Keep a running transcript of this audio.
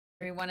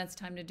Everyone, it's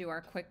time to do our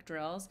quick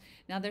drills.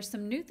 Now there's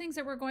some new things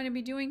that we're going to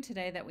be doing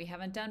today that we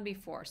haven't done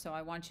before, so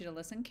I want you to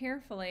listen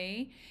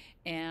carefully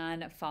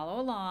and follow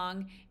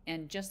along,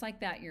 and just like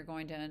that you're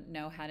going to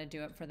know how to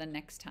do it for the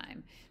next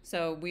time.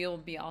 So we'll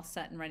be all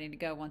set and ready to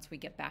go once we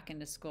get back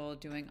into school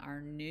doing our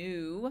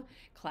new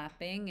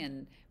clapping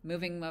and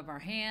moving of our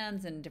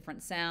hands and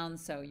different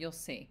sounds, so you'll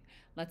see.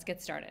 Let's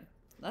get started.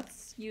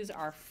 Let's use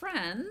our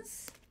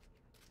friends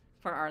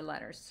for our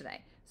letters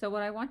today. So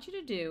what I want you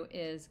to do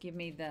is give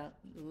me the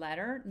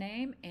letter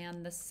name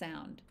and the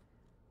sound.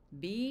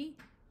 B,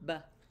 B.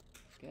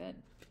 Good.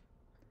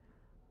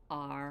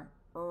 R,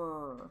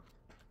 H,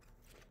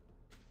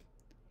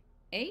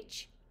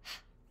 H.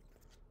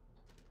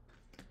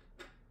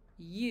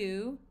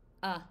 U,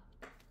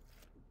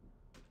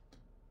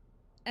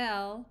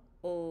 L,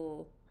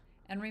 O.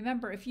 And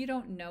remember, if you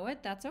don't know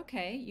it, that's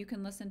okay. You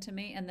can listen to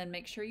me and then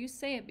make sure you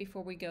say it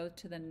before we go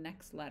to the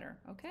next letter,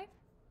 okay?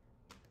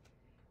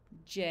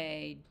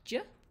 J,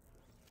 J,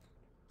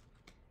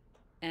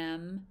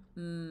 M,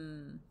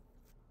 M,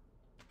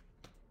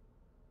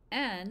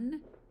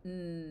 N,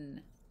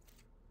 N,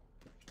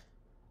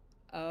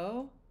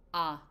 O,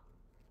 A,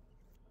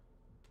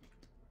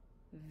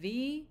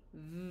 V,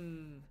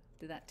 V.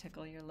 Did that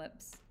tickle your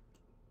lips?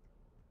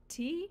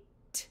 T,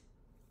 T,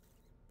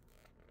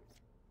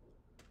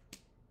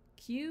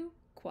 Q,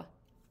 Qu.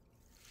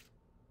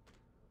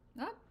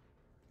 Oh,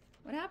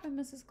 what happened,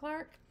 Mrs.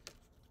 Clark?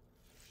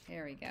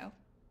 There we go.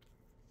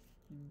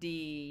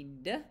 D,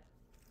 D,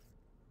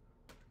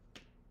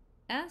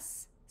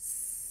 S,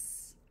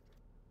 S,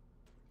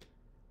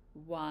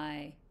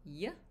 Y,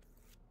 Y,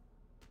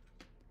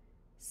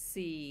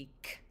 C,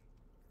 K,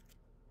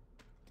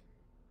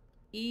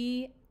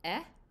 E,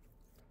 A,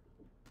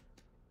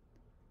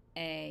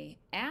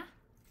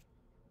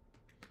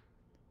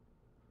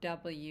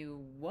 W,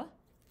 W,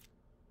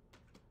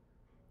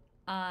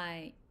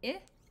 I,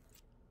 K,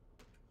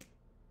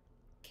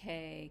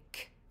 K,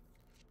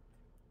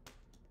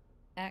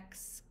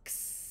 X,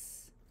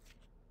 X,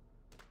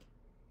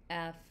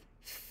 F,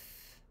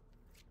 F,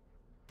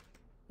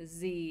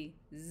 Z,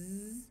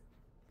 Z,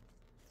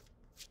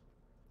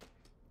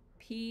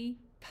 P,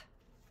 P,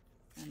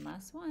 and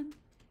last one,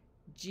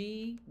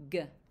 G,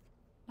 G.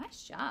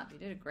 Nice job. You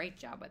did a great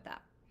job with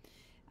that.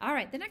 All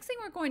right, the next thing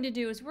we're going to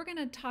do is we're going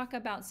to talk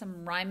about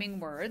some rhyming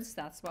words.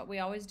 That's what we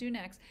always do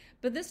next.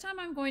 But this time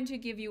I'm going to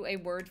give you a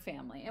word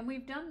family. And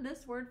we've done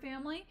this word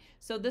family,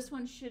 so this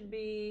one should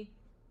be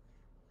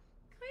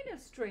kind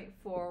of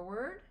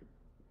straightforward.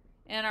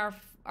 And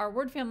our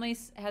word family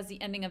has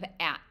the ending of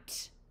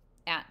at.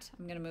 At.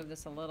 I'm going to move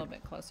this a little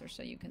bit closer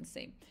so you can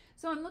see.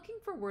 So I'm looking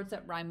for words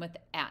that rhyme with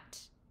at.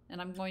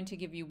 And I'm going to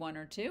give you one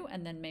or two,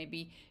 and then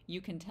maybe you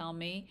can tell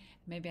me,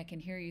 maybe I can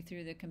hear you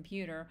through the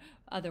computer,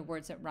 other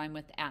words that rhyme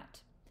with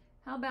at.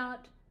 How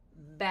about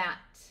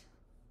bat?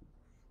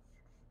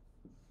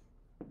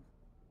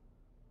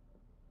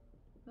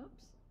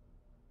 Oops.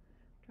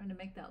 Trying to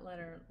make that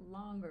letter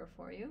longer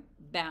for you.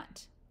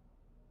 Bat.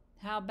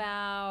 How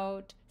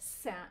about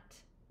sat?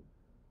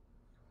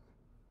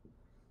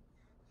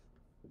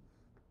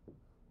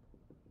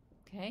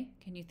 Okay,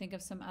 can you think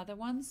of some other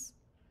ones?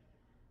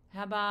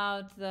 How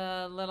about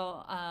the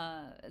little,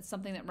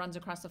 something that runs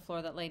across the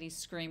floor that ladies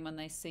scream when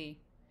they see?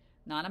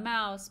 Not a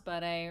mouse,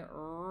 but a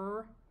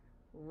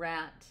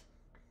rat.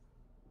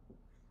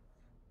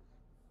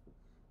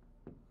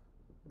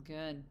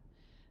 Good.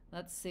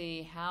 Let's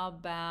see, how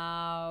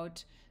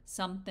about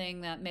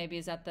something that maybe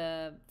is at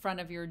the front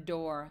of your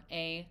door?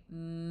 A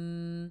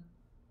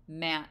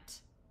mat.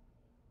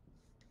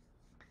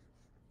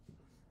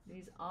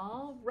 These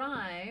all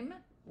rhyme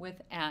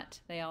with at.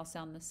 They all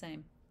sound the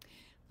same.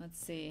 Let's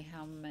see,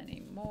 how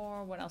many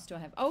more? What else do I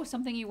have? Oh,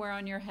 something you wear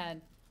on your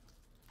head.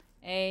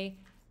 A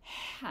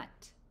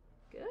hat.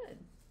 Good.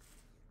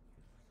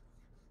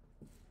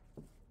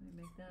 Let me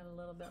make that a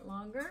little bit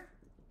longer.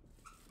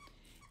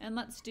 And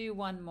let's do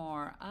one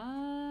more.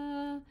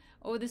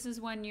 Oh, this is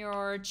when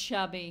you're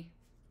chubby.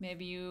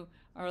 Maybe you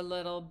are a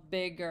little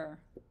bigger.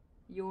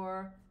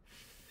 You're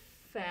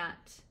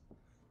fat.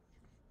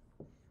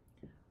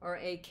 Or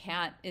a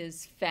cat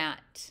is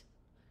fat.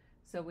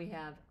 So we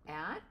have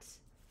at,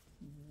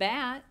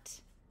 bat,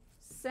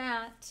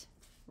 sat,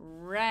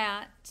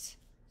 rat,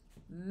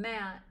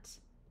 mat,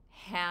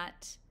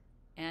 hat,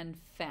 and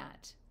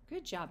fat.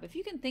 Good job. If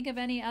you can think of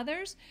any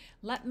others,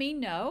 let me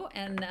know,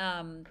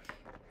 and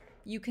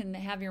you can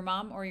have your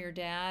mom or your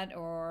dad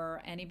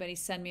or anybody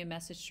send me a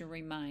message to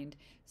remind.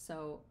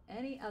 So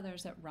any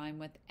others that rhyme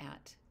with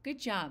at. Good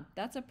job.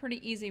 That's a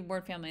pretty easy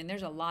word family, and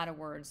there's a lot of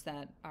words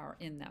that are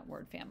in that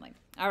word family.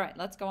 All right,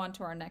 let's go on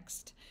to our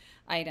next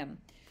item.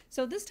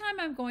 So this time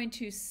I'm going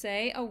to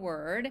say a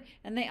word,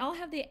 and they all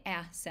have the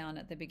ah sound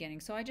at the beginning.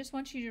 So I just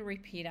want you to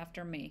repeat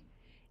after me.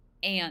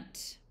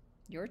 Ant.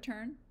 Your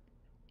turn.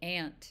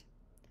 Ant.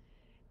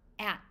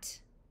 At.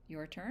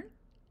 Your turn.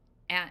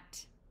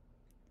 At.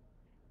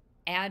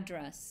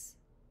 Address.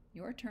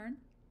 Your turn.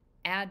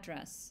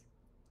 Address.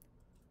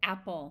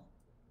 Apple.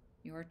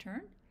 Your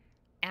turn.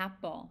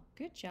 Apple.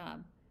 Good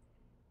job.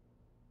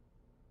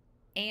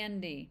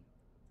 Andy.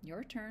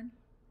 Your turn.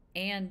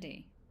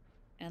 Andy.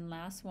 And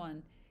last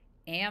one,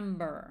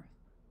 Amber.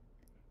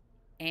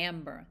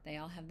 Amber. They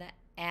all have that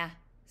ah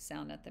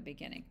sound at the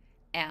beginning.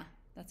 Ah.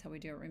 That's how we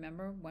do it.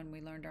 Remember when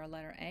we learned our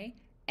letter A?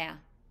 Ah.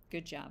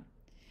 Good job.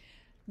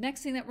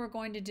 Next thing that we're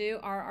going to do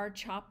are our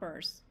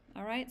choppers.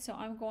 All right, so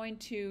I'm going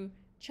to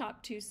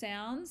chop two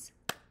sounds,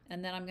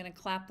 and then I'm going to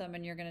clap them,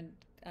 and you're going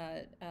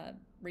to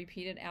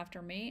repeat it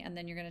after me, and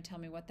then you're going to tell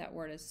me what that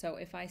word is. So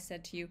if I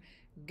said to you,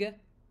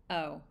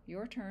 G-O,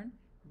 your turn.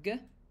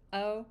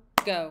 G-O,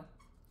 go.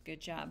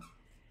 Good job.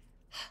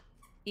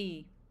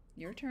 E,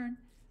 your turn.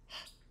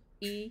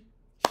 E,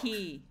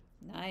 he.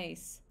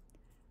 Nice.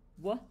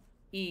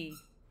 W-E,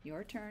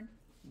 your turn.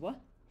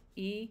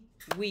 W-E,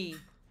 we.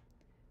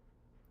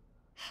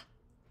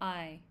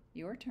 I,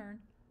 your turn.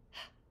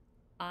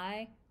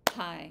 I,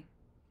 hi.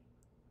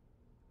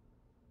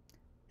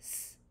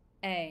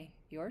 S-A,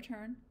 your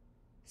turn.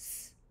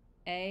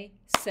 S-A,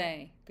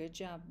 say. Good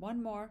job.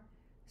 One more.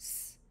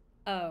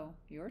 S-O,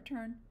 your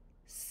turn.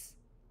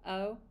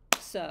 S-O,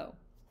 so.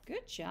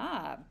 Good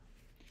job.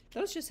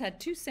 Those just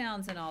had two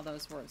sounds in all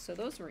those words, so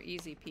those were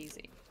easy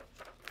peasy.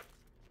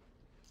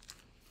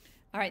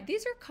 All right,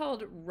 these are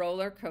called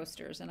roller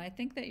coasters, and I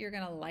think that you're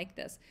going to like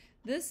this.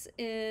 This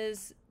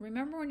is,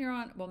 remember when you're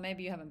on, well,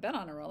 maybe you haven't been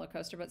on a roller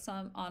coaster, but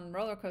some on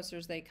roller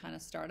coasters, they kind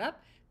of start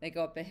up, they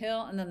go up a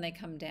hill, and then they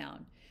come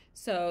down.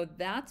 So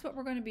that's what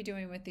we're going to be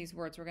doing with these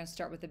words. We're going to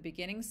start with the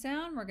beginning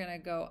sound. We're going to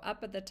go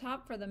up at the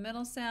top for the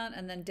middle sound,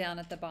 and then down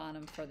at the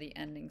bottom for the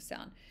ending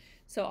sound.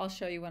 So I'll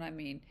show you what I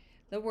mean.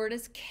 The word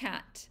is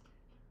cat.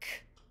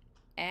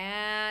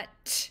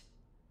 K-at.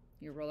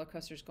 Your roller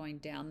coaster is going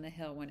down the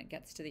hill when it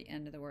gets to the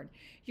end of the word.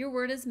 Your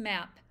word is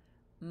map.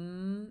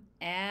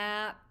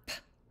 M-app.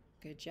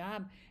 Good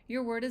job.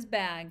 Your word is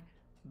bag.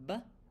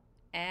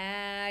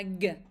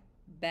 B-ag.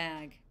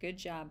 Bag. Good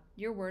job.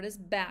 Your word is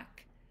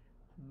back.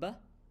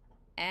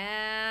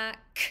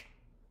 B-ack.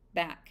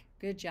 Back.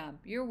 Good job.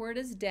 Your word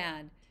is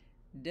dad.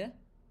 D-ad.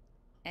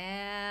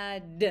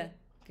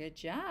 Good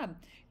job.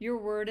 Your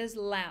word is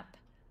lap.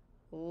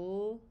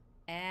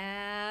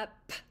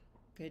 L-app.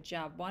 Good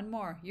job. One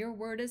more. Your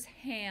word is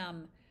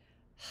ham.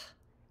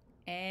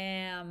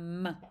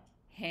 Am.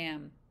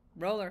 Ham.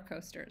 Roller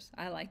coasters.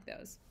 I like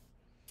those.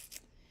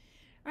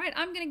 All right,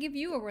 I'm going to give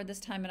you a word this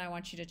time, and I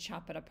want you to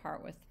chop it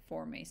apart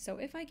for me. So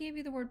if I gave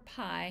you the word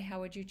pie, how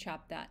would you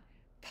chop that?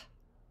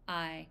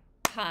 P-I.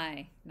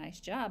 Pie. Nice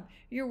job.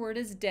 Your word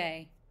is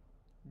day.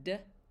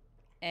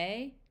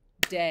 D-A.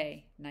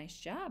 Day. Nice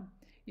job.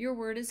 Your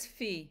word is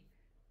fee.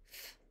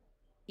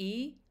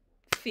 F-E.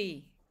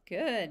 Fee.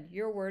 Good.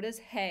 Your word is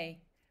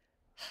hay.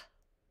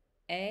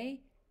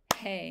 A.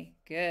 Hay.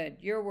 Good.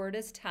 Your word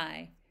is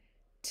tie.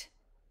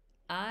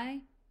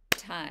 T-I.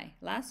 Tie.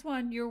 Last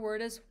one. Your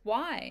word is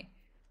why.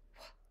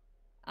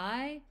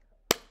 I.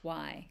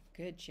 Why.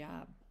 Good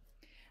job.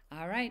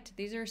 All right.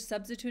 These are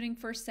substituting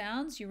first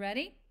sounds. You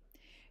ready?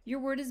 Your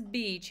word is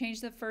B. Change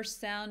the first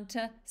sound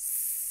to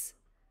S.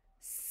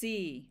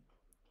 C.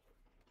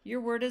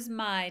 Your word is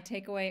my.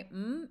 Take away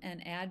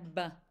and add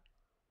B.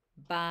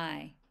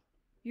 Buy.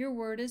 Your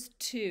word is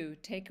to.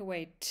 Take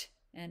away t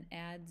and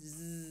add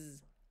z.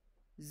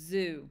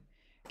 Zoo.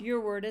 Your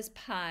word is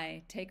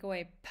pie. Take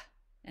away p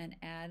and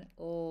add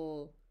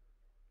l.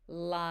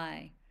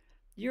 Lie.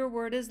 Your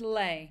word is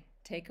lay.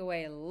 Take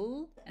away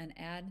l and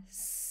add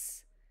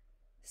s.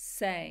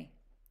 Say.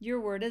 Your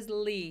word is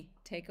lee.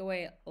 Take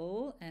away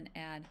l and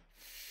add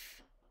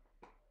f.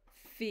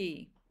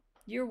 Fee.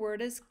 Your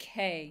word is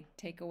k.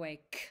 Take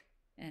away k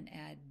and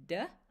add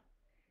d.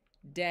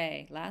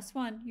 Day. Last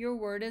one. Your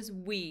word is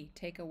we.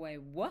 Take away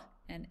w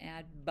and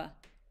add b.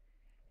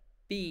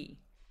 Be.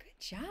 Good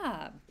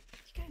job.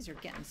 You guys are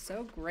getting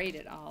so great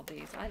at all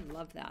these. I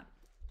love that.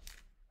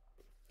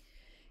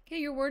 Okay,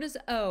 your word is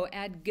O.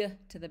 Add g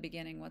to the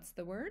beginning. What's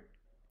the word?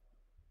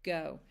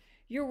 Go.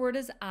 Your word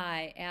is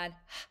I. Add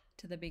h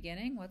to the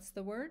beginning. What's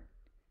the word?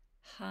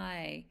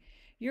 Hi.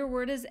 Your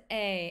word is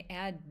A.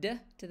 Add d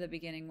to the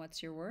beginning.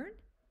 What's your word?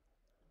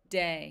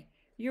 Day.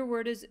 Your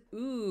word is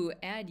ooh.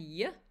 Add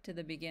y to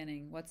the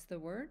beginning. What's the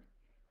word?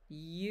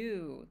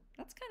 You.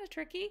 That's kind of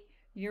tricky.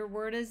 Your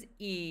word is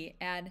E.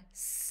 Add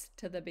s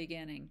to the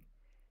beginning.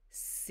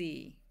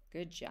 See.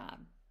 Good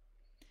job.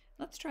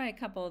 Let's try a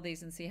couple of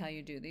these and see how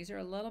you do. These are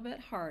a little bit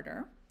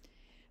harder.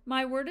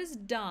 My word is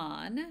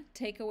dawn.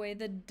 Take away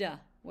the d.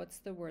 What's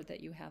the word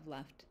that you have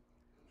left?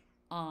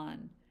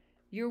 On.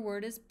 Your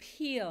word is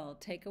peel.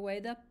 Take away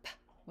the p.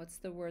 What's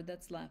the word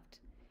that's left?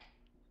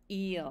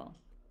 Eel.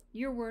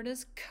 Your word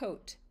is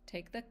coat.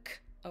 Take the k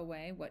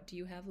away. What do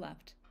you have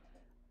left?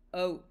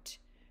 Oat.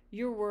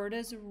 Your word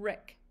is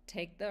rick.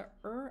 Take the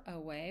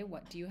away.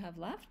 What do you have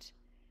left?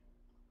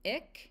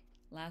 Ick.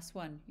 Last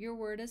one. Your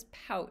word is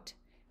pout.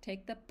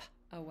 Take the p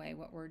away.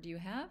 What word do you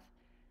have?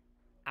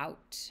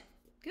 Out.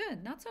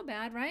 Good. Not so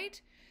bad,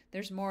 right?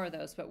 There's more of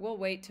those, but we'll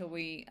wait till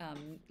we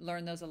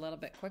learn those a little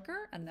bit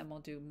quicker, and then we'll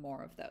do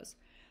more of those.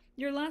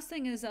 Your last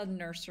thing is a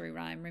nursery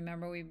rhyme.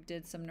 Remember, we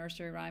did some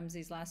nursery rhymes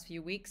these last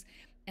few weeks,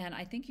 and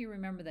I think you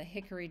remember the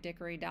hickory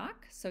dickory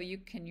dock. So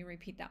can you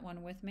repeat that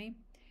one with me?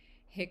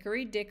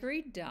 Hickory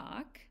dickory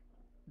dock,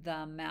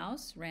 the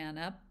mouse ran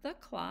up the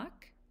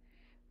clock.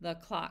 The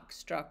clock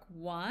struck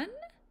 1,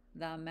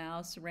 the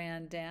mouse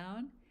ran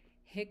down.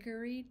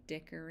 Hickory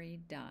dickory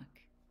dock.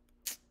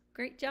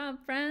 Great job,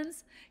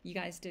 friends. You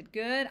guys did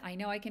good. I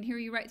know I can hear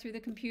you right through the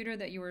computer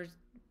that you were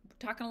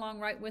talking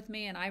along right with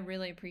me, and I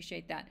really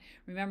appreciate that.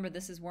 Remember,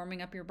 this is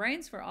warming up your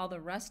brains for all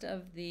the rest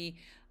of the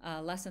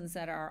lessons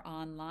that are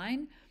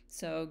online.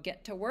 So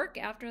get to work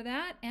after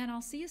that, and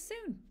I'll see you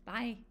soon.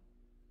 Bye.